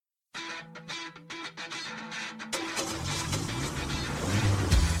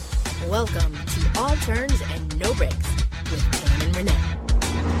Welcome to All Turns and No Breaks with Tam and Renee.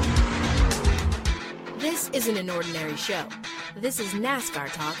 This isn't an ordinary show. This is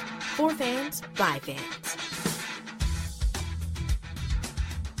NASCAR talk for fans by fans.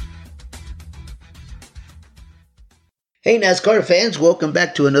 Hey NASCAR fans, welcome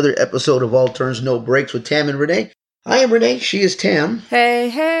back to another episode of All Turns No Breaks with Tam and Renee. I am Renee, she is Tam. Hey,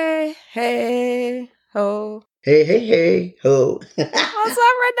 hey, hey, ho. Hey, hey, hey, ho. What's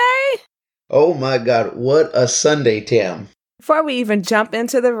up, Renee? Oh my God, what a Sunday, Tam. Before we even jump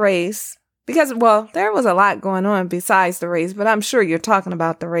into the race, because, there was a lot going on besides the race, but I'm sure you're talking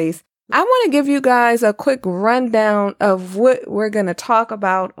about the race. I want to give you guys a quick rundown of what we're going to talk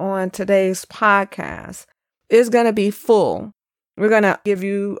about on today's podcast. It's going to be full. We're going to give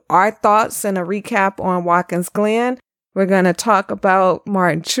you our thoughts and a recap on Watkins Glen. We're going to talk about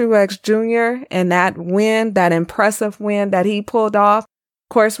Martin Truex Jr. and that win, that impressive win that he pulled off.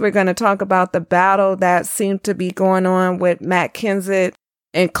 Of course, we're going to talk about the battle that seemed to be going on with Matt Kenseth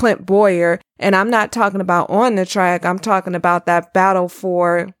and Clint Bowyer. And I'm not talking about on the track. I'm talking about that battle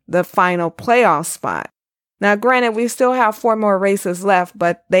for the final playoff spot. Now, granted, we still have 4 more races left,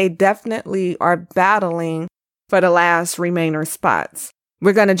 but they definitely are battling for the last remainder spots.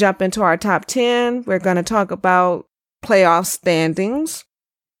 We're going to jump into our top 10. We're going to talk about playoff standings.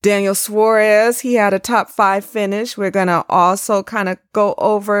 Daniel Suarez, he had a top 5 finish. We're going to also kind of go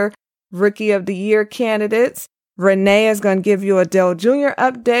over Rookie of the Year candidates. Renee is going to give you a Dale Jr.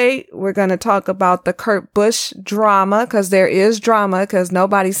 update. We're going to talk about the Kurt Busch drama, because there is drama, because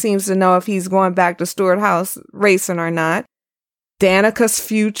nobody seems to know if he's going back to Stewart House racing or not. Danica's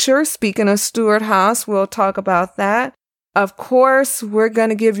future. Speaking of Stewart House, we'll talk about that. Of course, we're going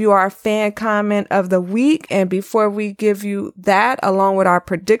to give you our fan comment of the week. And before we give you that, along with our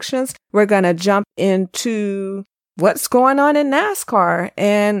predictions, we're going to jump into what's going on in NASCAR.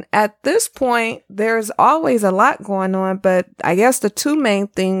 And at this point, there's always a lot going on. But I guess the 2 main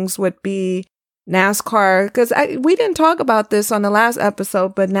things would be NASCAR, because we didn't talk about this on the last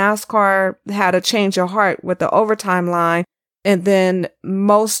episode, but NASCAR had a change of heart with the overtime line. And then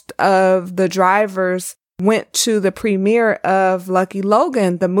most of the drivers went to the premiere of Lucky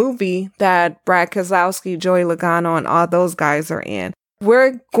Logan, the movie that Brad Keselowski, Joey Logano, and all those guys are in.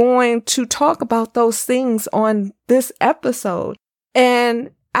 We're going to talk about those things on this episode.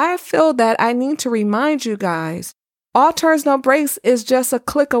 And I feel that I need to remind you guys, All Turns No Breaks is just a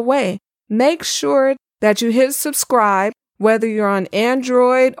click away. Make sure that you hit subscribe, whether you're on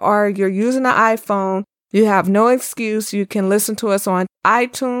Android or you're using an iPhone. You have no excuse. You can listen to us on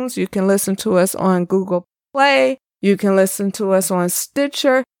iTunes. You can listen to us on Google Play. You can listen to us on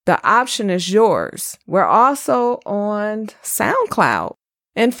Stitcher. The option is yours. We're also on SoundCloud.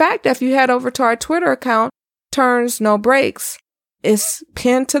 In fact, if you head over to our Twitter account, Turns No Breaks, it's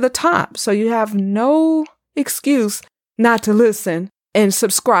pinned to the top. So you have no excuse not to listen and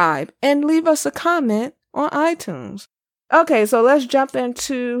subscribe and leave us a comment on iTunes. Okay, so let's jump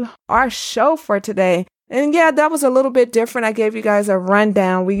into our show for today. And yeah, that was a little bit different. I gave you guys a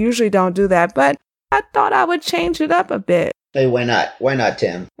rundown. We usually don't do that, but I thought I would change it up a bit. Hey, why not? Why not,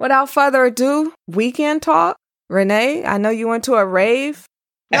 Tim? Without further ado, weekend talk. Renee, I know you went to a rave.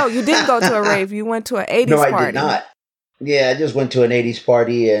 No, you didn't go to a rave. You went to an 80s party. No, I did not. Yeah, I just went to an 80s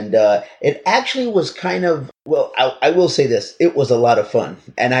party, and it actually was kind of, I will say this. It was a lot of fun.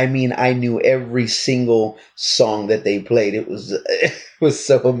 And I mean, I knew every single song that they played. It was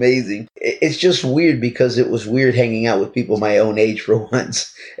so amazing. It's just weird because it was weird hanging out with people my own age for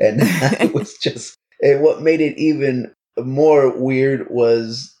once. And it was just, and what made it even more weird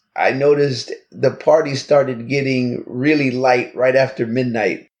was I noticed the party started getting really light right after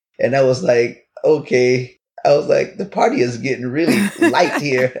midnight. And I was like, okay. I was like, the party is getting really light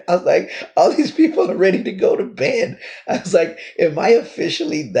here. I was like, all these people are ready to go to bed. I was like, am I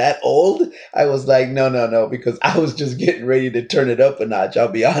officially that old? I was like, no, because I was just getting ready to turn it up a notch. I'll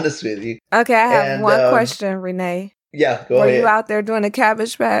be honest with you. Okay, I have one question, Renee. Yeah, go ahead. Were you out there doing a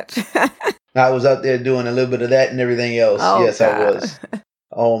Cabbage Patch? I was out there doing a little bit of that and everything else. Oh, yes, God. I was.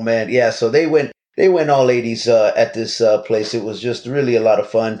 Oh, man. Yeah, so they went all 80s at this place. It was just really a lot of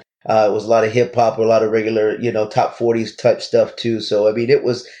fun. It was a lot of hip hop, a lot of regular, top 40s type stuff too. So, I mean, it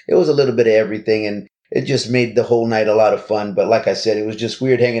was a little bit of everything, and it just made the whole night a lot of fun. But like I said, it was just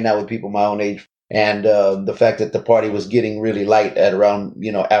weird hanging out with people my own age. And the fact that the party was getting really light at around,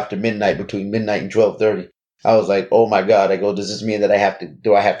 after midnight, between midnight and 12:30. I was like, oh my God. I go, does this mean that I have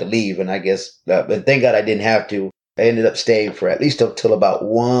to leave? And I guess, but thank God I didn't have to. I ended up staying for at least up till about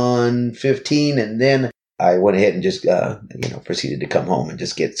 1:15, and then I went ahead and just, proceeded to come home and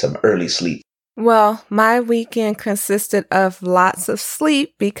just get some early sleep. Well, my weekend consisted of lots of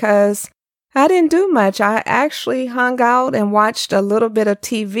sleep because I didn't do much. I actually hung out and watched a little bit of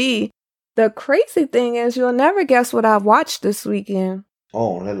TV. The crazy thing is, you'll never guess what I watched this weekend.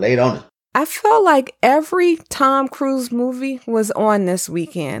 Oh, late on it. I felt like every Tom Cruise movie was on this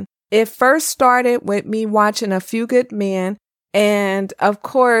weekend. It first started with me watching A Few Good Men. And of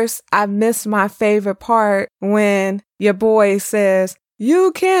course, I missed my favorite part when your boy says,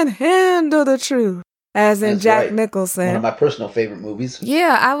 "You can handle the truth," as in That's Jack right. Nicholson. One of my personal favorite movies.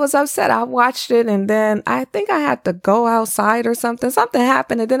 Yeah, I was upset. I watched it and then I think I had to go outside or something. Something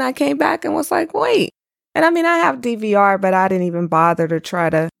happened and then I came back and was like, wait. And I mean, I have DVR, but I didn't even bother to try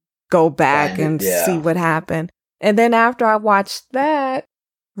to go back and see what happened. And then after I watched that,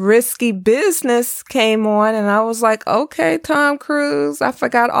 Risky Business came on and I was like, okay, Tom Cruise, I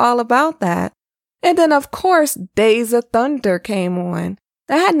forgot all about that. And then, of course, Days of Thunder came on.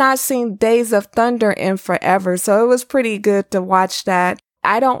 I had not seen Days of Thunder in forever, so it was pretty good to watch that.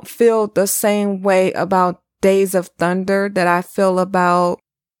 I don't feel the same way about Days of Thunder that I feel about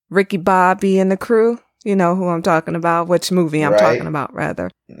Ricky Bobby and the Crew. You know who I'm talking about, which movie I'm talking about, rather.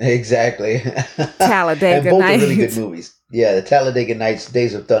 Exactly. Talladega and both Nights. are really good movies. Yeah, the Talladega Nights,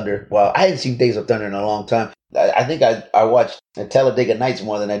 Days of Thunder. Well, I hadn't seen Days of Thunder in a long time. I think I watched Talladega Nights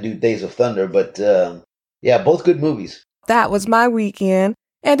more than I do Days of Thunder, but yeah, both good movies. That was my weekend.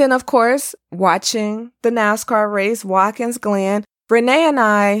 And then, of course, watching the NASCAR race, Watkins Glen. Renee and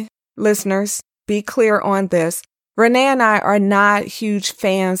I, listeners, be clear on this. Renee and I are not huge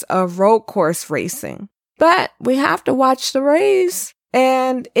fans of road course racing, but we have to watch the race.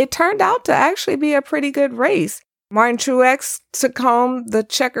 And it turned out to actually be a pretty good race. Martin Truex took home the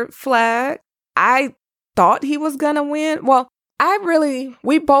checkered flag. I thought he was going to win. Well,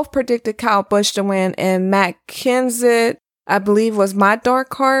 we both predicted Kyle Busch to win, and Matt Kenseth, I believe, was my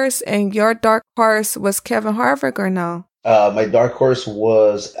dark horse, and your dark horse was Kevin Harvick, or no? My dark horse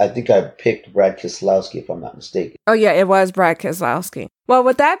was, I think I picked Brad Keselowski, if I'm not mistaken. Oh, yeah, it was Brad Keselowski. Well,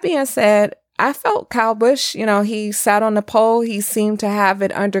 with that being said, I felt Kyle Busch, he sat on the pole. He seemed to have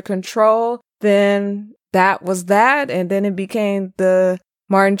it under control. Then that was that. And then it became the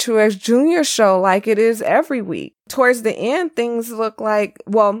Martin Truex Jr. show like it is every week. Towards the end, things looked like,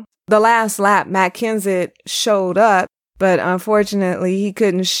 well, the last lap, Matt Kenseth showed up, but unfortunately, he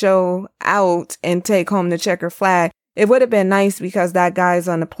couldn't show out and take home the checker flag. It would have been nice because that guy's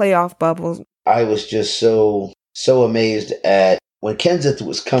on the playoff bubble. I was just so amazed at when Kenseth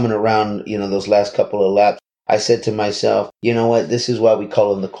was coming around, those last couple of laps. I said to myself, you know what? This is why we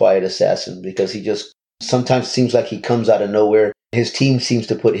call him the quiet assassin, because he just sometimes seems like he comes out of nowhere. His team seems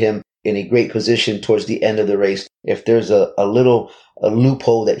to put him in a great position towards the end of the race. If there's a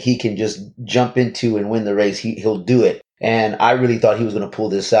loophole that he can just jump into and win the race, he'll do it. And I really thought he was going to pull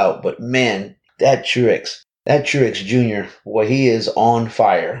this out. But man, that Truex Jr., well, he is on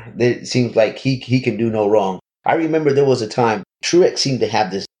fire. It seems like he can do no wrong. I remember there was a time Truex seemed to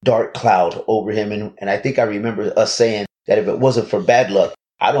have this dark cloud over him. And I think I remember us saying that if it wasn't for bad luck,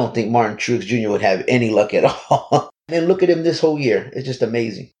 I don't think Martin Truex Jr. would have any luck at all. And look at him this whole year. It's just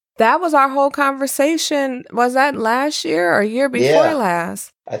amazing. That was our whole conversation. Was that last year or year before last?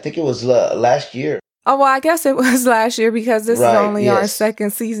 I think it was last year. Oh, well, I guess it was last year because this is only our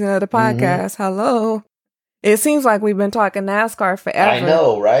second season of the podcast. Mm-hmm. Hello. It seems like we've been talking NASCAR forever. I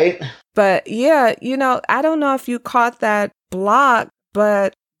know, right? But yeah, I don't know if you caught that block,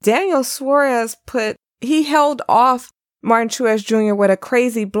 but Daniel Suarez he held off Martin Truex Jr. with a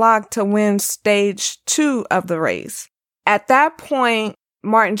crazy block to win stage 2 of the race. At that point,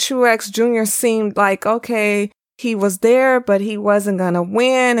 Martin Truex Jr. seemed like, okay, he was there, but he wasn't going to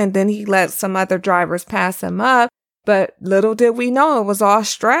win. And then he let some other drivers pass him up. But little did we know it was all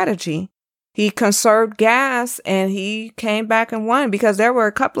strategy. He conserved gas and he came back and won because there were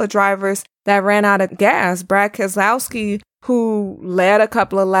a couple of drivers that ran out of gas. Brad Keselowski, who led a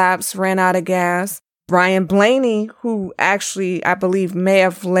couple of laps, ran out of gas. Ryan Blaney, who actually, I believe, may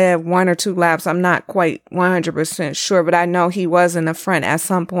have led 1 or 2 laps. I'm not quite 100% sure, but I know he was in the front at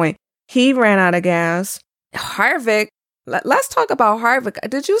some point. He ran out of gas. Harvick, let's talk about Harvick.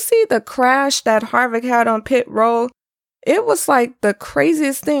 Did you see the crash that Harvick had on pit road? It was like the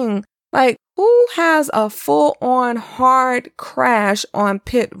craziest thing. Like, who has a full-on hard crash on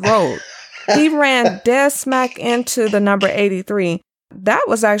pit road? He ran dead smack into the number 83. That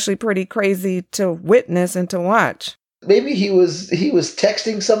was actually pretty crazy to witness and to watch. Maybe he was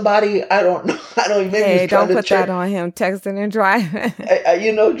texting somebody. I don't know. Maybe don't put that on him, texting and driving.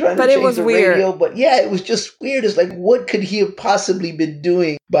 Trying to change the radio. But yeah, it was just weird. It's like, what could he have possibly been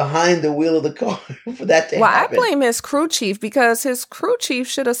doing behind the wheel of the car for that to happen? Well, I blame his crew chief because his crew chief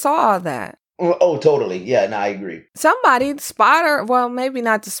should have saw all that. Oh, totally. Yeah, no, I agree. Somebody, spotter, well, maybe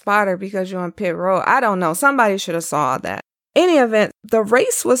not the spotter because you're on pit road. I don't know. Somebody should have saw that. Any event, the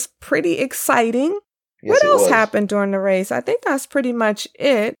race was pretty exciting. Yes, what else was. happened during the race? I think that's pretty much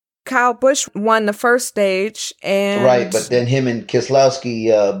it. Kyle Busch won the first stage. And Right, but then him and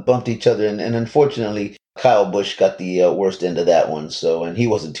Keselowski bumped each other, and unfortunately, Kyle Busch got the worst end of that one. So, and he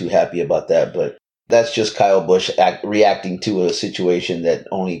wasn't too happy about that, but that's just Kyle Busch reacting to a situation that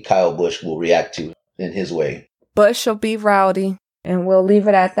only Kyle Busch will react to in his way. Busch will be rowdy, and we'll leave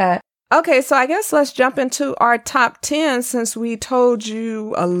it at that. Okay, so I guess let's jump into our top 10 since we told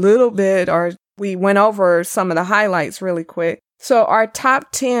you a little bit, or we went over some of the highlights really quick. So our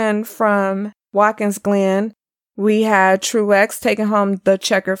top 10 from Watkins Glen, we had Truex taking home the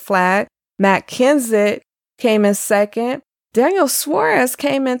checkered flag. Matt Kenseth came in second. Daniel Suarez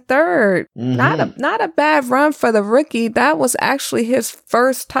came in third. Mm-hmm. Not a bad run for the rookie. That was actually his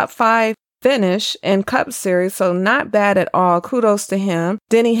first top 5 finish in Cup Series, so not bad at all. Kudos to him.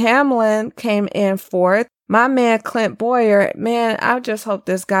 Denny Hamlin came in fourth. My man Clint Bowyer, man, I just hope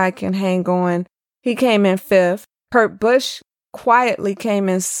this guy can hang on. He came in fifth. Kurt Busch quietly came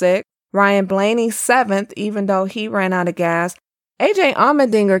in sixth. Ryan Blaney seventh, even though he ran out of gas. AJ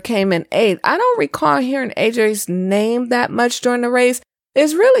Allmendinger came in eighth. I don't recall hearing AJ's name that much during the race.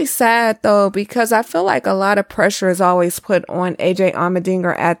 It's really sad, though, because I feel like a lot of pressure is always put on AJ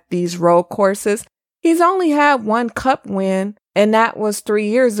Allmendinger at these road courses. He's only had one Cup win, and that was 3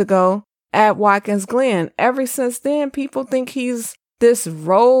 years ago at Watkins Glen. Ever since then, people think he's this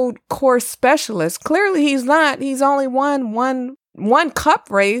road course specialist. Clearly, he's not. He's only won one Cup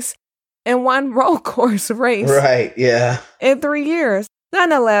race and one road course race. Right, yeah. In 3 years.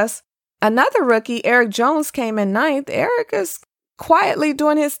 Nonetheless, another rookie, Eric Jones, came in ninth. Eric is quietly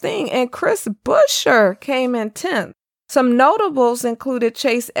doing his thing, and Chris Buescher came in 10th. Some notables included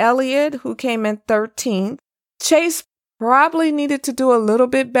Chase Elliott, who came in 13th. Chase probably needed to do a little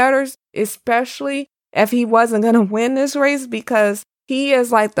bit better, especially if he wasn't going to win this race, because he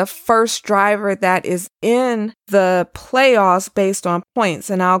is like the first driver that is in the playoffs based on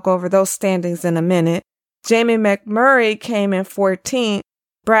points, and I'll go over those standings in a minute. Jamie McMurray came in 14th.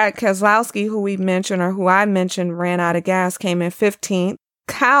 Brad Keselowski, who we mentioned, or who I mentioned, ran out of gas, came in 15th.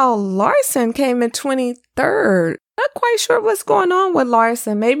 Kyle Larson came in 23rd. Not quite sure what's going on with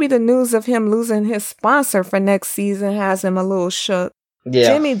Larson. Maybe the news of him losing his sponsor for next season has him a little shook. Yeah.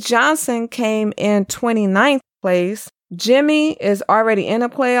 Jimmy Johnson came in 29th place. Jimmy is already in the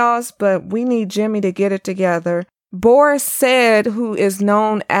playoffs, but we need Jimmy to get it together. Boris Said, who is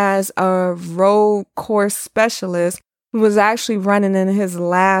known as a road course specialist, who was actually running in his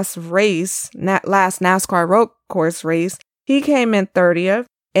last race, last NASCAR road course race, he came in 30th.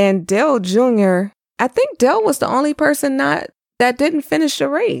 And Dale Jr., I think Dale was the only person that didn't finish the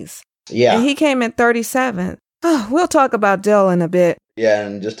race. Yeah. And he came in 37th. Oh, we'll talk about Dale in a bit. Yeah,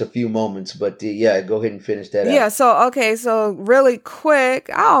 in just a few moments. But yeah, go ahead and finish that out. Yeah, so really quick.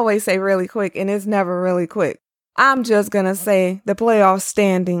 I always say really quick, and it's never really quick. I'm just going to say the playoff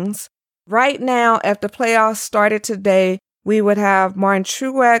standings. Right now, if the playoffs started today, we would have Martin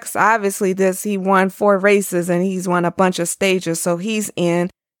Truex. Obviously, he won 4 races and he's won a bunch of stages, so he's in.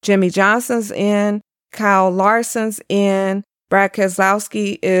 Jimmy Johnson's in. Kyle Larson's in. Brad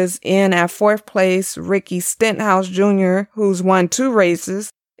Keselowski is in at 4th place. Ricky Stenhouse Jr., who's won 2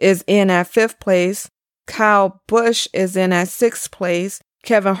 races, is in at 5th place. Kyle Busch is in at 6th place.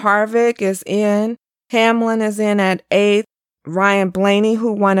 Kevin Harvick is in. Hamlin is in at 8th. Ryan Blaney,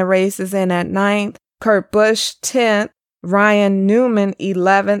 who won a race, is in at 9th. Kurt Busch, 10th. Ryan Newman,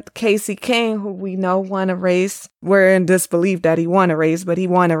 11th. Casey King, who we know won a race. We're in disbelief that he won a race, but he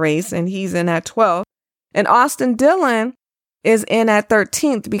won a race, and he's in at 12th. And Austin Dillon is in at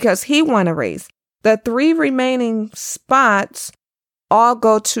 13th because he won a race. The 3 remaining spots all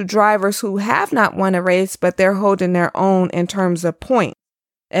go to drivers who have not won a race, but they're holding their own in terms of points.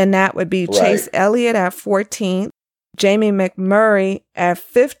 And that would be Chase Elliott at 14th, Jamie McMurray at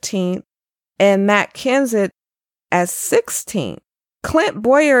 15th, and Matt Kenseth at 16th. Clint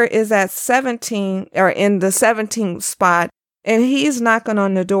Bowyer is at 17, or in the 17th spot, and he's knocking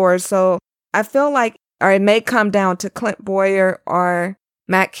on the door. So I feel like, or it may come down to Clint Bowyer or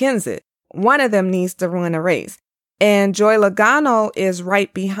Matt Kenseth. One of them needs to win a race. And Joey Logano is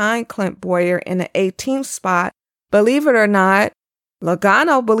right behind Clint Bowyer in the 18th spot. Believe it or not,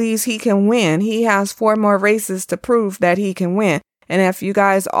 Logano believes he can win. He has 4 more races to prove that he can win. And if you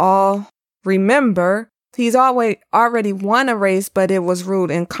guys all remember, he's already won a race, but it was ruled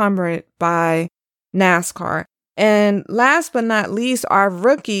incumbent by NASCAR. And last but not least, our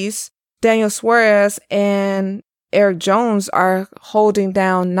rookies, Daniel Suarez and Eric Jones are holding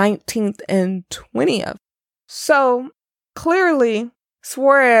down 19th and 20th. So clearly,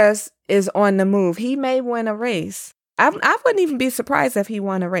 Suarez is on the move. He may win a race. I wouldn't even be surprised if he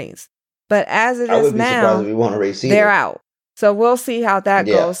won a race. But as it I is wouldn't be now, surprised if he won a race either. they're out. So we'll see how that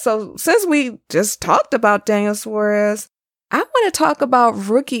goes. So since we just talked about Daniel Suarez, I want to talk about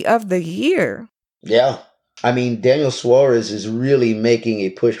Rookie of the Year. Yeah. I mean, Daniel Suarez is really making a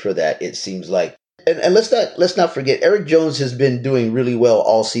push for that, it seems like. And let's not forget, Eric Jones has been doing really well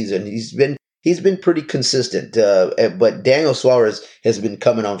all season. He's been pretty consistent. But Daniel Suarez has been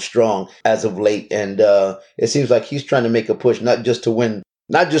coming on strong as of late, and it seems like he's trying to make a push not just to win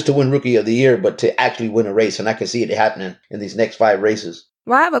Rookie of the Year, but to actually win a race. And I can see it happening in these next 5 races.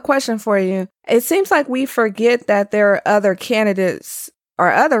 Well, I have a question for you. It seems like we forget that there are other candidates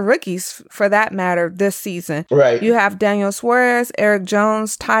or other rookies, for that matter, this season. Right. You have Daniel Suarez, Eric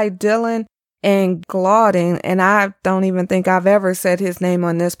Jones, Ty Dillon, and Glaudin. And I don't even think I've ever said his name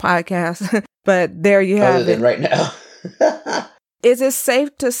on this podcast. But there you have Other than it. right now. Is it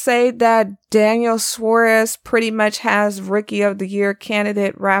safe to say that Daniel Suarez pretty much has Rookie of the Year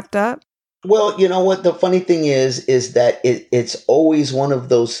candidate wrapped up? Well, you know what? The funny thing is that it's always one of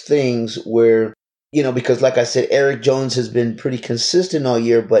those things where, because like I said, Eric Jones has been pretty consistent all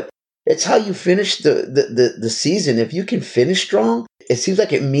year, but it's how you finish the season. If you can finish strong, it seems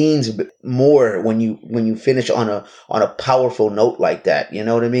like it means more when you finish on a powerful note like that. You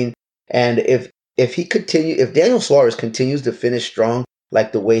know what I mean? And if Daniel Suarez continues to finish strong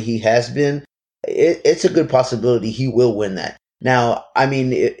like the way he has been, it's a good possibility he will win that. Now, I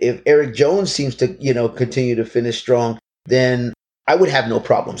mean, if Eric Jones seems to, continue to finish strong, then I would have no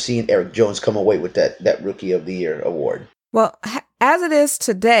problem seeing Eric Jones come away with that Rookie of the Year award. Well, as it is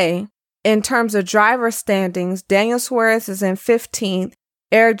today, in terms of driver standings, Daniel Suarez is in 15th,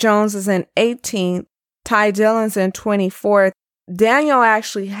 Eric Jones is in 18th, Ty Dillon's in 24th. Daniel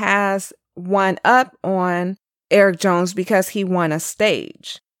actually has one up on Eric Jones because he won a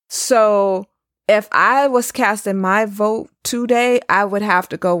stage. So if I was casting my vote today, I would have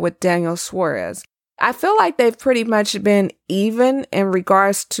to go with Daniel Suarez. I feel like they've pretty much been even in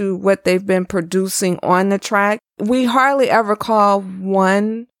regards to what they've been producing on the track. We hardly ever call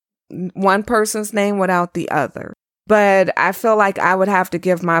one person's name without the other. But I feel like I would have to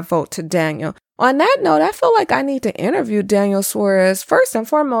give my vote to Daniel. On that note, I feel like I need to interview Daniel Suarez. First and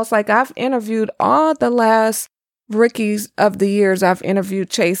foremost, like I've interviewed all the last Rookies of the Years. I've interviewed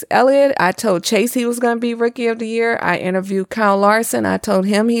Chase Elliott. I told Chase he was going to be Rookie of the Year. I interviewed Kyle Larson. I told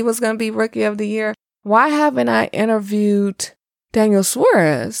him he was going to be Rookie of the Year. Why haven't I interviewed Daniel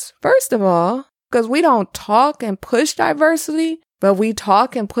Suarez? First of all, because we don't talk and push diversity, but we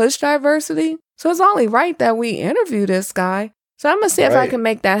talk and push diversity. So it's only right that we interview this guy. So I'm going to see if I can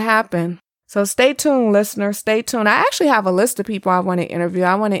make that happen. So stay tuned, listeners. Stay tuned. I actually have a list of people I want to interview.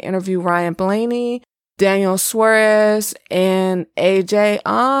 I want to interview Ryan Blaney, Daniel Suarez, and AJ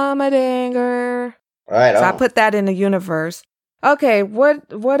Allmendinger. Right. So I put that in the universe. Okay,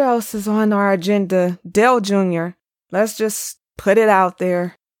 what else is on our agenda? Dale Jr. Let's just put it out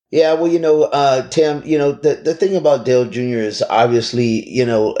there. Yeah, well, Tim, the thing about Dale Jr. is obviously,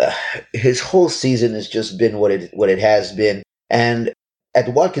 his whole season has just been what it has been. And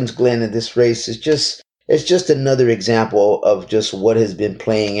at Watkins Glen in this race, it's just another example of just what has been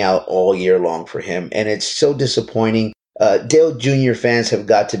playing out all year long for him. And it's so disappointing. Dale Jr. fans have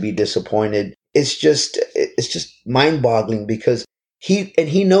got to be disappointed. It's just mind-boggling because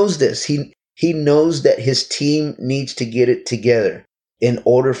he knows this. He knows that his team needs to get it together in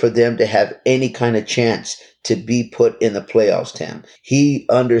order for them to have any kind of chance to be put in the playoffs, Tim. He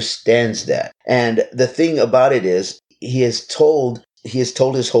understands that. And the thing about it is he has told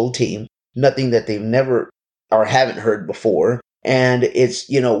his whole team nothing that they've never or haven't heard before. And it's,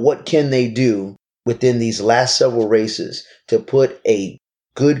 what can they do within these last several races to put a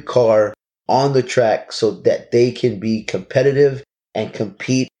good car on the track so that they can be competitive and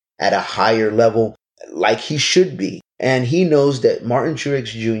compete at a higher level like he should be. And he knows that Martin Truex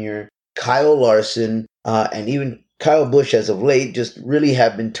Jr., Kyle Larson, and even Kyle Busch as of late just really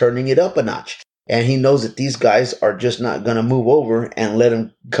have been turning it up a notch. And he knows that these guys are just not going to move over and let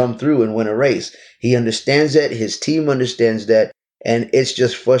him come through and win a race. He understands that. His team understands that. And it's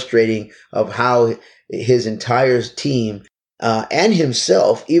just frustrating of how his entire team and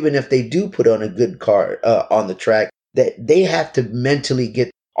himself, even if they do put on a good car on the track, that they have to mentally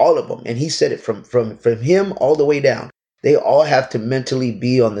get all of them. And he said it from him all the way down. They all have to mentally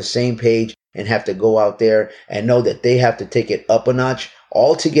be on the same page and have to go out there and know that they have to take it up a notch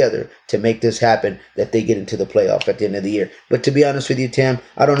all together to make this happen, that they get into the playoff at the end of the year. But to be honest with you, Tam,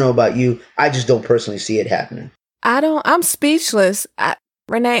 I don't know about you. I just don't personally see it happening. I'm speechless.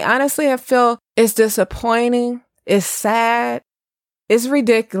 Renee, honestly, I feel it's disappointing. It's sad. It's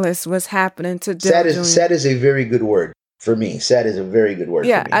ridiculous what's happening to Dale Jr. Sad is a very good word for me. Sad is a very good word for me.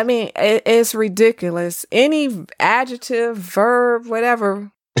 Yeah, I mean, it's ridiculous. Any adjective, verb,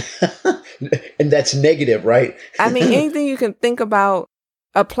 whatever. And that's negative, right? I mean, anything you can think about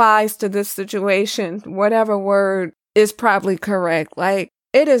applies to this situation. Whatever word is probably correct. Like,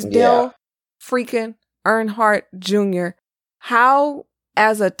 it is Dale freaking Earnhardt Jr. How,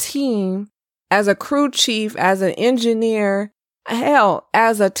 as a team, as a crew chief, as an engineer, hell,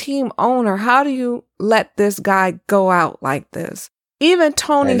 as a team owner, how do you let this guy go out like this? Even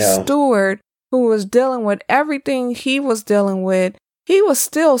Tony Stewart, who was dealing with everything he was dealing with, he was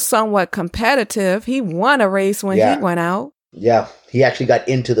still somewhat competitive. He won a race when he went out. Yeah, he actually got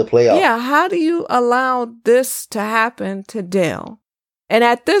into the playoff. Yeah, how do you allow this to happen to Dale? And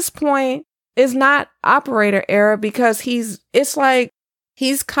at this point, it's not operator error because it's like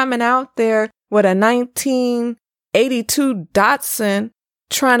he's coming out there with a 1982 Datsun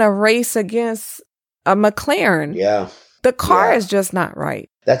trying to race against a McLaren. Yeah. The car is just not right.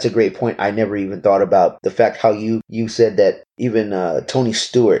 That's a great point. I never even thought about the fact how you said that even Tony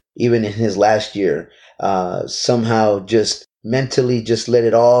Stewart, even in his last year, somehow just mentally just let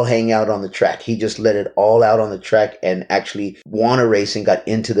it all hang out on the track. He just let it all out on the track and actually won a race and got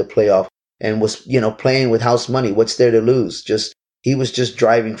into the playoff and was, playing with house money. What's there to lose? He was just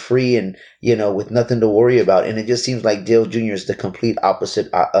driving free and, with nothing to worry about. And it just seems like Dale Jr. is the complete opposite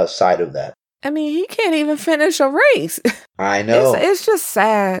side of that. I mean, he can't even finish a race. I know. It's just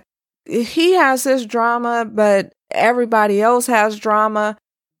sad. He has his drama, but everybody else has drama.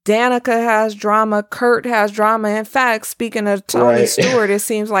 Danica has drama. Kurt has drama. In fact, speaking of Tony Stewart, it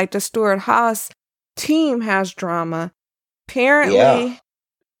seems like the Stewart-Haas team has drama. Apparently,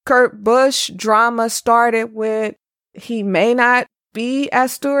 Kurt Busch drama started with he may not be at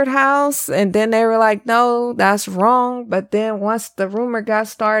Stewart-Haas, and then they were like, no, that's wrong. But then once the rumor got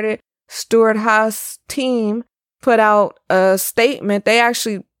started, Stewart-Haas team put out a statement. They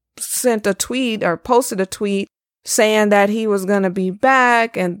actually sent a tweet or posted a tweet saying that he was going to be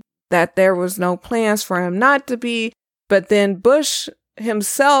back and that there was no plans for him not to be. But then Busch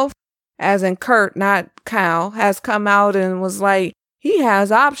himself, as in Kurt, not Kyle, has come out and was like, he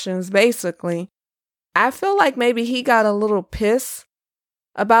has options, basically. I feel like maybe he got a little pissed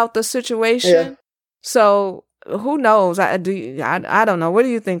about the situation. Yeah. So who knows? I don't know. What do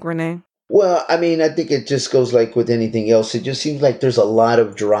you think, Renee? Well, I mean, I think it just goes like with anything else. It just seems like there's a lot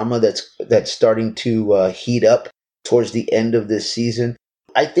of drama that's starting to heat up towards the end of this season.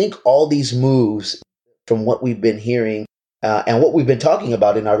 I think all these moves, from what we've been hearing and what we've been talking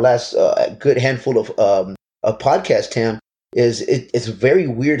about in our last good handful of podcast, Tam, it's very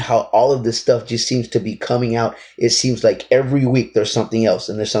weird how all of this stuff just seems to be coming out. It seems like every week there's something else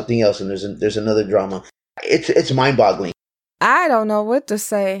and there's something else and there's another drama. It's mind-boggling. I don't know what to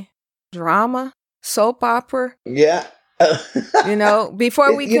say. Drama, soap opera. Yeah.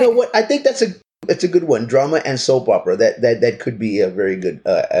 Before we know what? I think that's a good one. Drama and soap opera. That could be a very good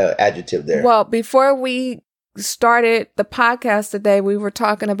adjective there. Well, before we started the podcast today, we were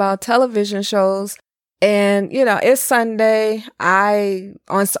talking about television shows. And, it's Sunday.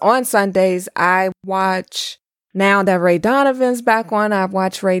 On Sundays, I watch, now that Ray Donovan's back on, I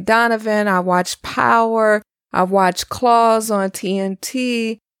watch Ray Donovan. I watch Power. I watch Claws on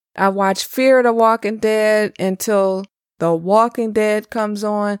TNT. I watch Fear the Walking Dead until The Walking Dead comes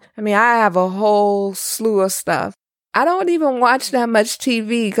on. I mean, I have a whole slew of stuff. I don't even watch that much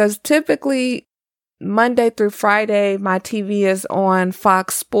TV because typically Monday through Friday, my TV is on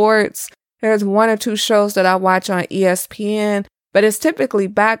Fox Sports. There's one or two shows that I watch on ESPN, but it's typically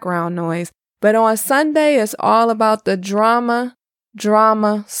background noise. But on Sunday, it's all about the drama,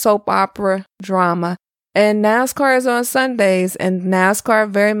 soap opera, drama. And NASCAR is on Sundays, and NASCAR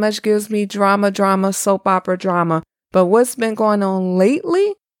very much gives me drama, soap opera, drama. But what's been going on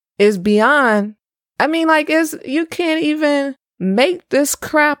lately is beyond. I mean, you can't even make this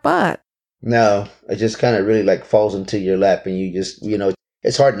crap up. No, it just kind of really falls into your lap, and you just,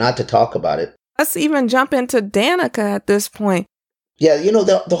 it's hard not to talk about it. Let's even jump into Danica at this point. Yeah,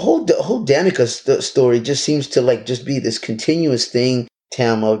 the whole Danica story just seems to just be this continuous thing,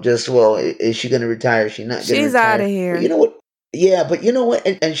 Tam, of just, well, is she going to retire? Is she not going to retire? She's out of here. But you know what? Yeah, but you know what?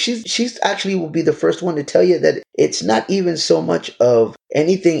 And she's actually will be the first one to tell you that it's not even so much of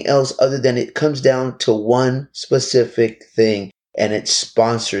anything else other than it comes down to one specific thing, and it's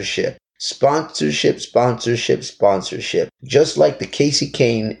sponsorship. Sponsorship. Just like the Casey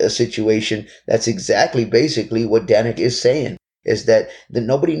Kane situation, that's exactly basically what Danica is saying. is that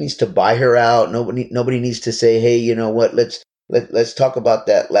nobody needs to buy her out. Nobody needs to say, hey, you know what? Let's talk about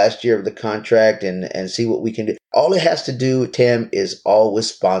that last year of the contract and see what we can do. All it has to do, Tam, is all with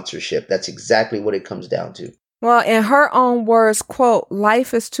sponsorship. That's exactly what it comes down to. Well, in her own words, quote,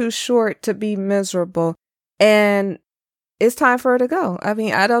 life is too short to be miserable. And it's time for her to go. I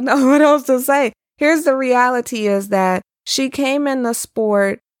mean, I don't know what else to say. Here's the reality is that she came in the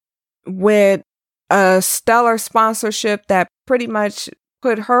sport with a stellar sponsorship that pretty much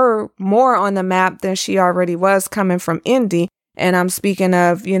put her more on the map than she already was coming from Indy. And I'm speaking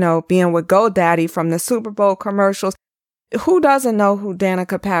of, being with GoDaddy from the Super Bowl commercials. Who doesn't know who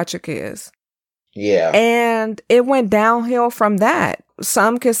Danica Patrick is? Yeah. And it went downhill from that.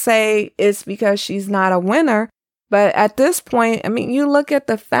 Some could say it's because she's not a winner. But at this point, I mean, you look at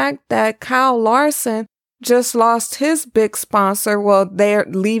the fact that Kyle Larson just lost his big sponsor. Well, they're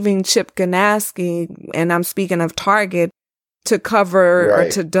leaving Chip Ganassi, and I'm speaking of Target, to cover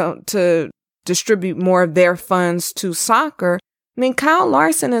right. or to distribute more of their funds to soccer. I mean, Kyle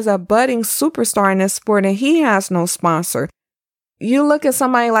Larson is a budding superstar in this sport, and he has no sponsor. You look at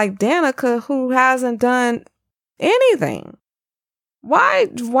somebody like Danica, who hasn't done anything. Why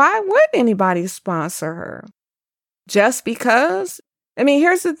would anybody sponsor her? Just because? I mean,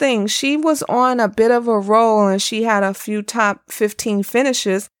 here's the thing. She was on a bit of a roll and she had a few top 15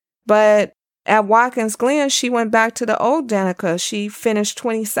 finishes, but at Watkins Glen, she went back to the old Danica. She finished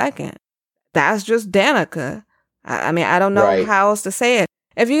 22nd. That's just Danica. I mean, I don't know right. how else to say it.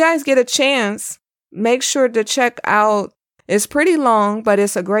 If you guys get a chance, make sure to check out, it's pretty long, but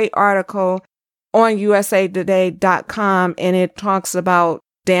it's a great article on usatoday.com, and it talks about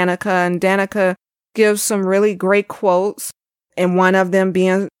Danica, and Danica gives some really great quotes, and one of them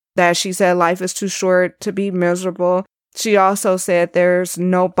being that she said life is too short to be miserable. She also said there's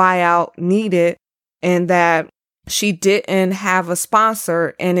no buyout needed, and that she didn't have a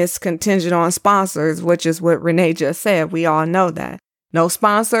sponsor and it's contingent on sponsors, which is what Renee just said. We all know that. No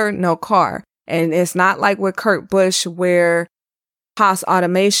sponsor, no car. And it's not like with Kurt Busch where Haas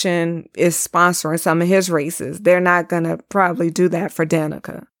Automation is sponsoring some of his races. They're not going to probably do that for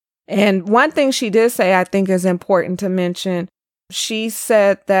Danica. And one thing she did say I think is important to mention. She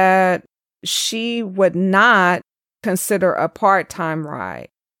said that she would not consider a part-time ride.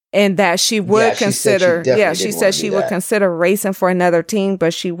 And that she would consider, she said she would consider racing for another team,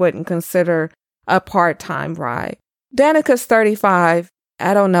 but she wouldn't consider a part-time ride. Danica's 35.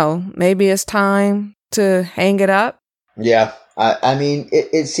 I don't know. Maybe it's time to hang it up. Yeah. I mean,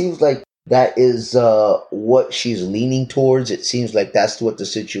 it seems like that is what she's leaning towards. It seems like that's what the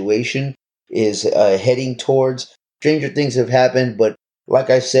situation is heading towards. Stranger things have happened, but like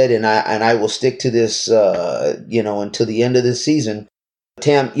I said, and I will stick to this, until the end of the season.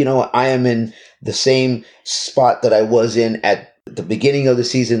 Tam, I am in the same spot that I was in at the beginning of the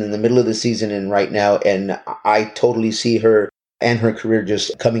season, in the middle of the season, and right now. And I totally see her and her career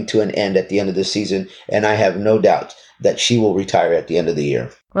just coming to an end at the end of the season. And I have no doubt that she will retire at the end of the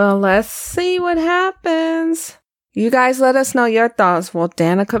year. Well, let's see what happens. You guys let us know your thoughts. Will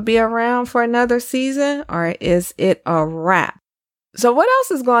Danica be around for another season, or is it a wrap? So what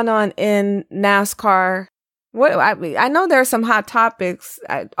else is going on in NASCAR? I know there are some hot topics.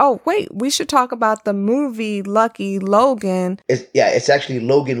 We should talk about the movie Lucky Logan. It's actually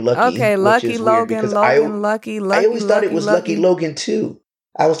Logan Lucky. Okay, Lucky Logan, Lucky. I always thought it was Lucky Logan too.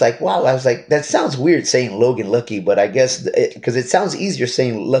 I was like, wow. I was like, that sounds weird saying Logan Lucky, but I guess because it sounds easier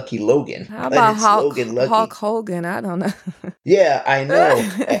saying Lucky Logan. How about Hulk Hogan? I don't know. Yeah, I know.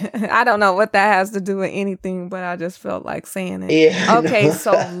 I don't know what that has to do with anything, but I just felt like saying it. Yeah. Okay,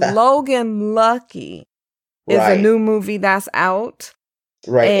 so Logan Lucky is a new movie that's out.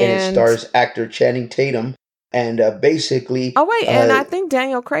 Right, and it stars actor Channing Tatum. And basically... Oh, wait, and I think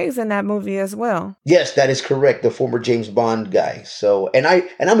Daniel Craig's in that movie as well. Yes, that is correct. The former James Bond guy. So, and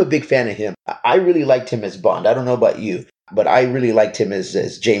I'm a big fan of him. I really liked him as Bond. I don't know about you, but I really liked him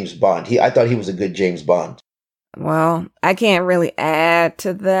as James Bond. I thought he was a good James Bond. Well, I can't really add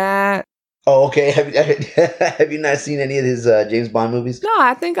to that. Oh, okay. Have you not seen any of his James Bond movies? No,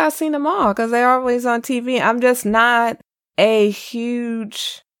 I think I've seen them all because they're always on TV. I'm just not a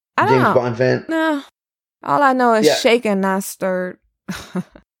huge... James Bond fan? No. All I know is shaken, not stirred.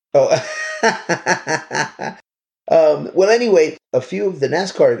 Oh. Well, anyway, a few of the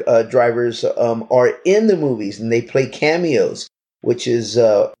NASCAR drivers are in the movies and they play cameos, which is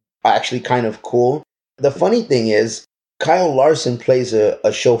actually kind of cool. The funny thing is, Kyle Larson plays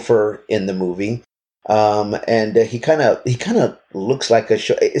a chauffeur in the movie, and he kind of looks like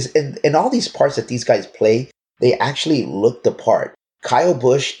a in all these parts that these guys play, they actually look the part. Kyle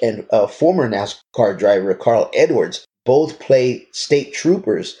Busch and former NASCAR driver Carl Edwards both play state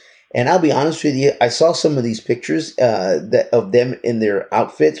troopers. And I'll be honest with you, I saw some of these pictures of them in their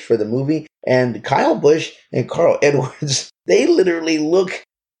outfits for the movie, and Kyle Busch and Carl Edwards, they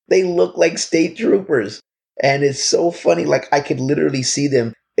look like state troopers. And it's so funny. Like, I could literally see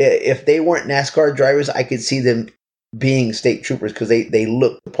them. If they weren't NASCAR drivers, I could see them being state troopers because they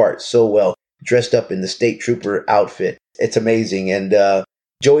look the part so well, dressed up in the state trooper outfit. It's amazing. And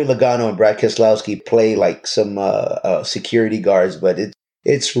Joey Logano and Brad Keselowski play like some security guards, but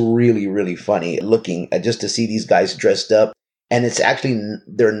it's really, really funny looking just to see these guys dressed up. And it's actually,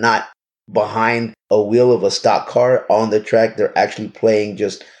 they're not behind a wheel of a stock car on the track. They're actually playing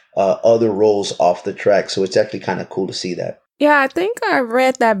just other roles off the track. So it's actually kind of cool to see that. Yeah, I think I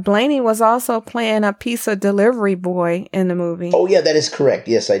read that Blaney was also playing a pizza delivery boy in the movie. Oh, yeah, that is correct.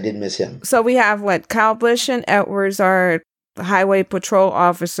 Yes, I did miss him. So we have Kyle Busch and Edwards are highway patrol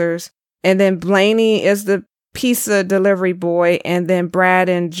officers. And then Blaney is the pizza delivery boy. And then Brad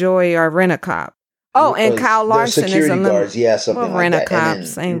and Joey are rent-a-cop. Oh, and Kyle Larson is a limo. Guards, yeah, something like that. Rent-a-cop,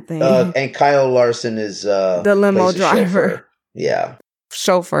 same thing. And Kyle Larson is the limo driver. Yeah.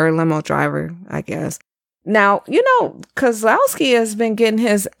 Chauffeur, limo driver, I guess. Now, Keselowski has been getting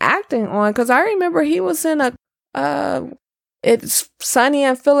his acting on because I remember he was in It's Sunny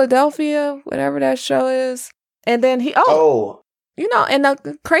in Philadelphia, whatever that show is. And then and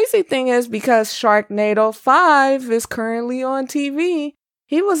the crazy thing is because Sharknado 5 is currently on TV,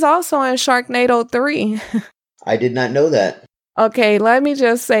 he was also in Sharknado 3. I did not know that. Okay, let me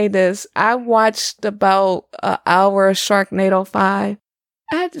just say this. I watched about an hour of Sharknado 5.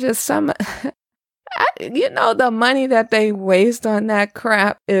 The money that they waste on that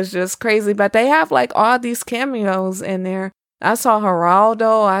crap is just crazy. But they have all these cameos in there. I saw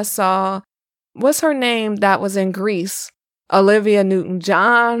Geraldo. I saw, what's her name that was in Grease? Olivia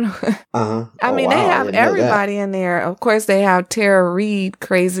Newton-John. Uh-huh. I mean, they have everybody in there. Of course, they have Tara Reid,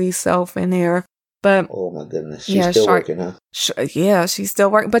 crazy self in there. But oh my goodness, she's still working, huh? Yeah, she's still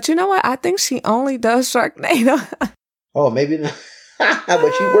working. But you know what? I think she only does Sharknado. Oh, maybe not.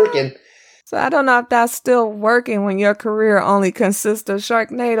 But she's working. So I don't know if that's still working when your career only consists of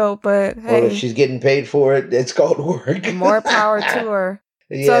Sharknado, but hey. Well, if she's getting paid for it, it's called work. More power to her.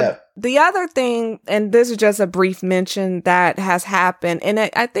 Yeah. So the other thing, and this is just a brief mention that has happened, and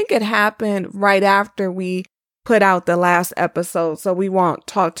I think it happened right after we put out the last episode, so we won't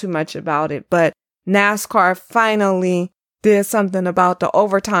talk too much about it, but NASCAR finally did something about the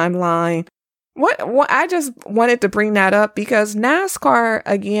overtime line. What I just wanted to bring that up because NASCAR,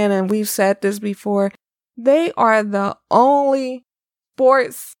 again, and we've said this before, they are the only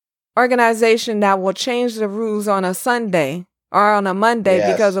sports organization that will change the rules on a Sunday or on a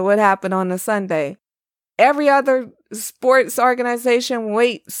Monday because of what happened on a Sunday. Every other sports organization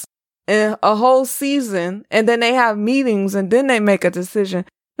waits a whole season and then they have meetings and then they make a decision.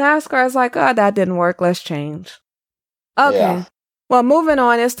 NASCAR is like, oh, that didn't work. Let's change. Okay. Yeah. Well, moving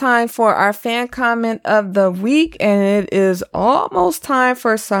on, it's time for our fan comment of the week, and it is almost time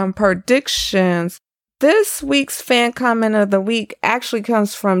for some predictions. This week's fan comment of the week actually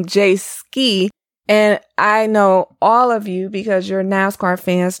comes from Jay Ski, and I know all of you, because you're NASCAR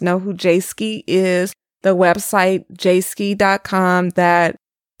fans, know who Jay Ski is, the website jski.com that,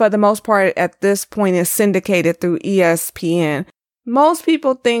 for the most part, at this point is syndicated through ESPN. Most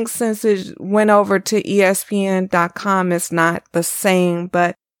people think since it went over to ESPN.com, it's not the same,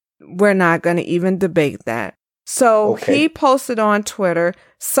 but we're not going to even debate that. So He posted on Twitter,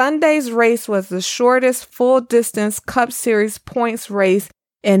 Sunday's race was the shortest full-distance Cup Series points race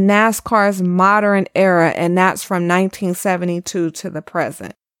in NASCAR's modern era, and that's from 1972 to the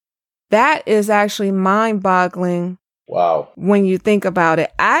present. That is actually mind-boggling. Wow. When you think about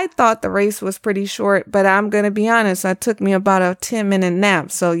it, I thought the race was pretty short, but I'm going to be honest, it took me about a 10-minute nap,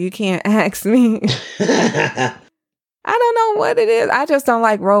 so you can't ask me. I don't know what it is. I just don't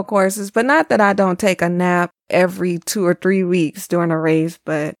like road courses, but not that I don't take a nap every 2 or 3 weeks during a race,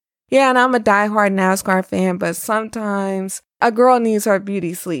 but yeah, and I'm a diehard NASCAR fan, but sometimes a girl needs her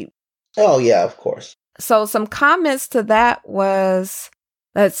beauty sleep. Oh, yeah, of course. So some comments to that was,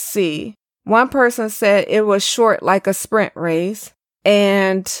 let's see. One person said it was short like a sprint race.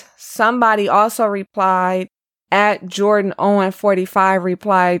 And somebody also replied, at Jordan Owen 45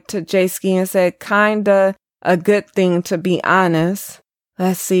 replied to Jay Ski and said, kinda a good thing to be honest.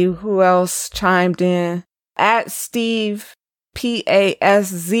 Let's see who else chimed in. At Steve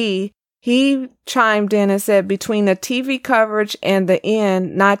PASZ, he chimed in and said, between the TV coverage and the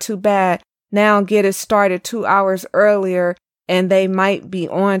end, not too bad. Now get it started 2 hours earlier and they might be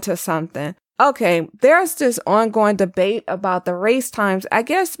on to something. Okay, there's this ongoing debate about the race times. I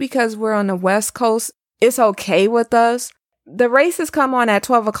guess because we're on the West Coast, it's okay with us. The races come on at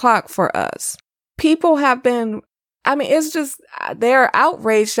 12 o'clock for us. People have been, it's just, they're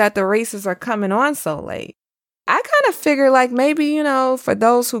outraged that the races are coming on so late. I kind of figure like maybe, for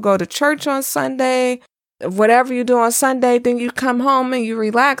those who go to church on Sunday, whatever you do on Sunday, then you come home and you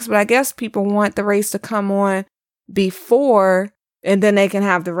relax. But I guess people want the race to come on before, and then they can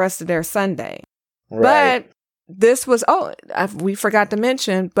have the rest of their Sunday. Right. But this was, we forgot to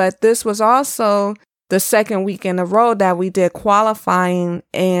mention, but this was also the second week in a row that we did qualifying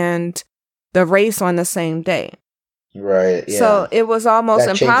and the race on the same day. Right. Yeah. So it was almost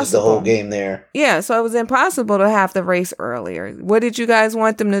that impossible. Changes the whole game there. Yeah. So it was impossible to have the race earlier. What did you guys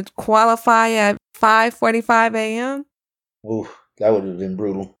want them to qualify at 5:45 a.m.? Oof, that would have been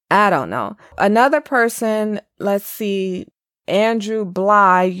brutal. I don't know. Another person, let's see, Andrew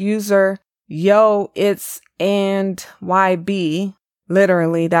Bly, user Yo, it's and YB.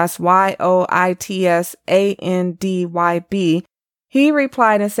 Literally, that's YOITSANDYB. He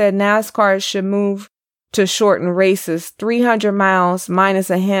replied and said NASCAR should move to shorten races, 300 miles minus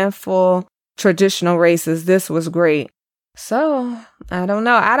a handful traditional races. This was great. So, I don't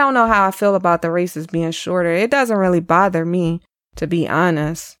know. I don't know how I feel about the races being shorter. It doesn't really bother me, to be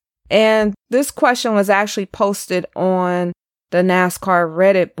honest. And this question was actually posted on the NASCAR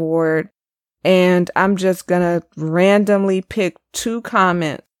Reddit board. And I'm just going to randomly pick 2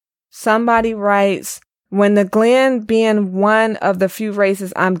 comments. Somebody writes, when the Glen being one of the few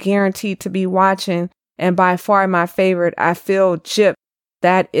races I'm guaranteed to be watching, and by far my favorite, I feel gypped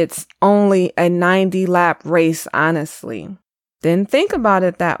that it's only a 90-lap race, honestly. Didn't think about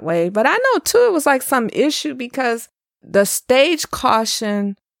it that way. But I know, too, it was like some issue because the stage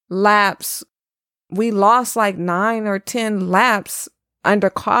caution laps, we lost like 9 or 10 laps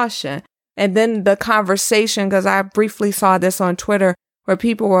under caution. And then the conversation, because I briefly saw this on Twitter, where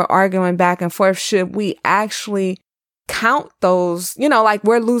people were arguing back and forth, should we actually count those, like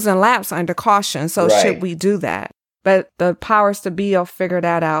we're losing laps under caution. So should we do that? But the powers to be will figure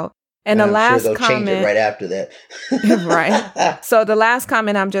that out. And the last they'll comment, change it right after that. right. So the last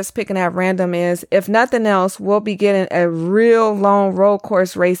comment I'm just picking at random is, if nothing else, we'll be getting a real long road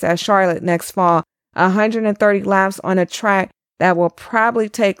course race at Charlotte next fall, 130 laps on a track that will probably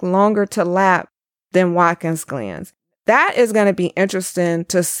take longer to lap than Watkins Glen's. That is going to be interesting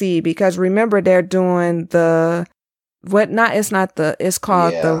to see because remember they're doing it's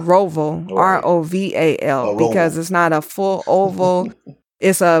called the Roval, right. ROVAL, because it's not a full oval.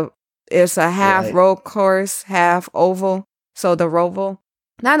 It's a half road course, half oval. So the Roval.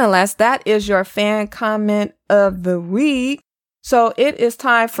 Nonetheless, that is your fan comment of the week. So it is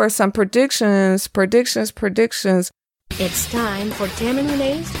time for some predictions. It's time for Tam and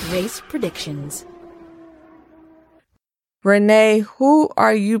Renee's race predictions. Renee, who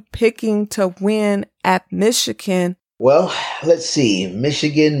are you picking to win at Michigan? Well, let's see.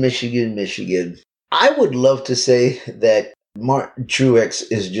 Michigan. I would love to say that Martin Truex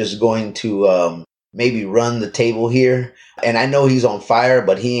is just going to maybe run the table here. And I know he's on fire,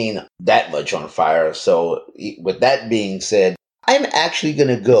 but he ain't that much on fire. So with that being said, I'm actually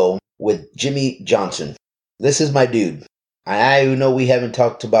going to go with Jimmie Johnson. This is my dude. I know we haven't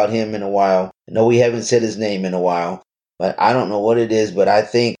talked about him in a while. I know we haven't said his name in a while. But I don't know what it is, but I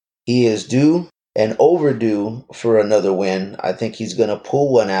think he is due and overdue for another win. I think he's going to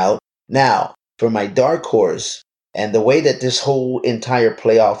pull one out. Now, for my dark horse, and the way that this whole entire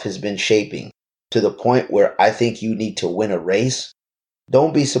playoff has been shaping, to the point where I think you need to win a race,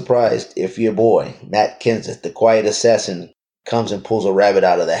 don't be surprised if your boy, Matt Kenseth, the quiet assassin, comes and pulls a rabbit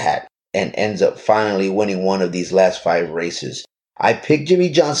out of the hat and ends up finally winning one of these last 5 races. I picked Jimmie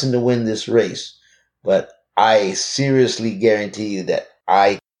Johnson to win this race, but I seriously guarantee you that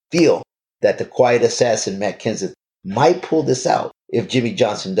I feel that the quiet assassin, Matt Kenseth, might pull this out if Jimmie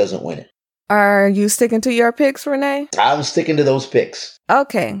Johnson doesn't win it. Are you sticking to your picks, Renee? I'm sticking to those picks.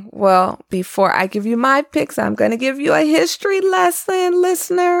 Okay. Well, before I give you my picks, I'm going to give you a history lesson,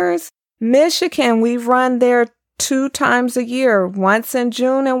 listeners. Michigan, we run there 2 times a year, once in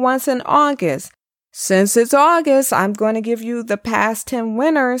June and once in August. Since it's August, I'm going to give you the past 10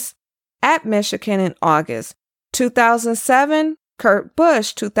 winners at Michigan in August. 2007, Kurt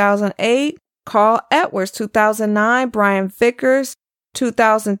Busch. 2008, Carl Edwards. 2009, Brian Vickers.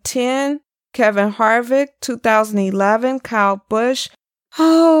 2010, Kevin Harvick. 2011, Kyle Busch.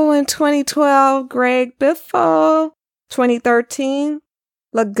 In 2012, Greg Biffle. 2013,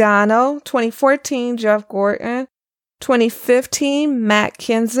 Logano. 2014, Jeff Gordon. 2015, Matt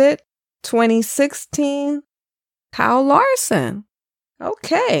Kenseth. 2016, Kyle Larson.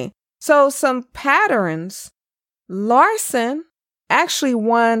 Okay. So some patterns. Larson actually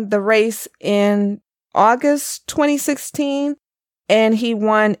won the race in August 2016, and he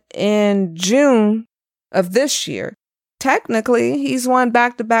won in June of this year. Technically, he's won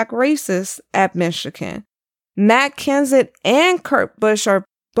back-to-back races at Michigan. Matt Kenseth and Kurt Busch are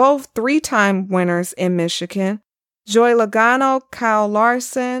both 3-time winners in Michigan. Joey Logano, Kyle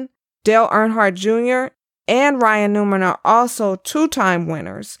Larson, Dale Earnhardt Jr., and Ryan Newman are also 2-time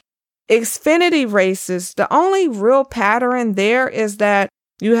winners. Xfinity races, the only real pattern there is that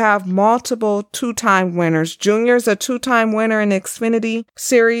you have multiple 2-time winners. Junior's a 2-time winner in the Xfinity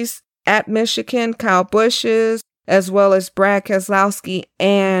Series at Michigan. Kyle Busch is, as well as Brad Keselowski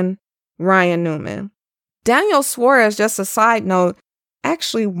and Ryan Newman. Daniel Suarez, just a side note,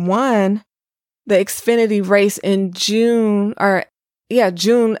 actually won the Xfinity race in June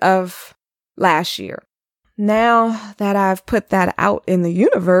of last year. Now that I've put that out in the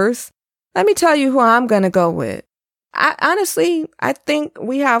universe, let me tell you who I'm going to go with. I think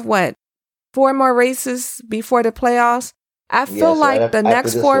we have 4 more races before the playoffs. I feel like the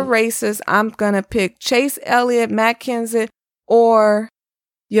next 4 races, I'm going to pick Chase Elliott, Matt Kenseth, or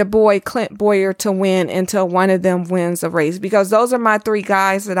your boy Clint Bowyer to win until one of them wins a race, because those are my 3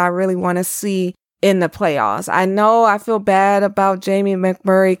 guys that I really want to see in the playoffs. I know I feel bad about Jamie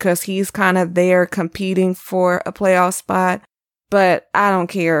McMurray because he's kind of there competing for a playoff spot, but I don't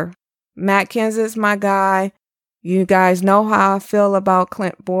care. Matt Kenseth's my guy. You guys know how I feel about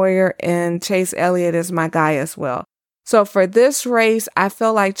Clint Bowyer, and Chase Elliott is my guy as well. So for this race, I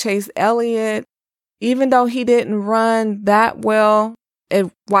feel like Chase Elliott, even though he didn't run that well at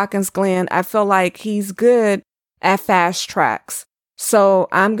Watkins Glen, I feel like he's good at fast tracks. So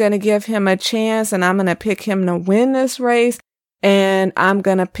I'm going to give him a chance, and I'm going to pick him to win this race. And I'm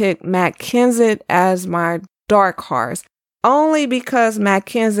going to pick Matt Kenseth as my dark horse, only because Matt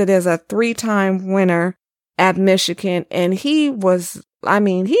Kenseth is a 3-time winner at Michigan, and he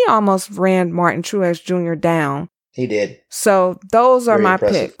almost ran Martin Truex Jr. down. He did. So those are Very my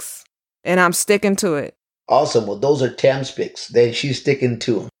impressive picks, and I'm sticking to it. Awesome. Well, those are Tam's picks. Then she's sticking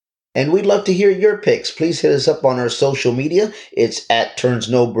to them. And we'd love to hear your picks. Please hit us up on our social media. It's at Turns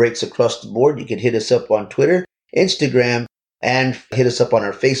No Breaks across the board. You can hit us up on Twitter, Instagram, and hit us up on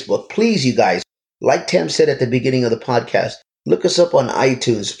our Facebook. Please, you guys, like Tam said at the beginning of the podcast, look us up on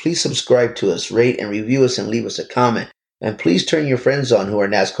iTunes. Please subscribe to us, rate and review us, and leave us a comment. And please turn your friends on who are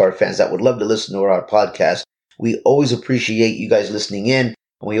NASCAR fans that would love to listen to our podcast. We always appreciate you guys listening in, and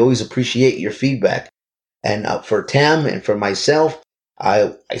we always appreciate your feedback. And for Tam and for myself,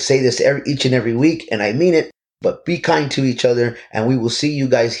 I say this each and every week, and I mean it, but be kind to each other, and we will see you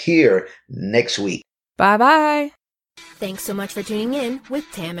guys here next week. Bye-bye. Thanks so much for tuning in with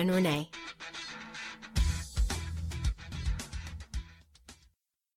Tam and Renee.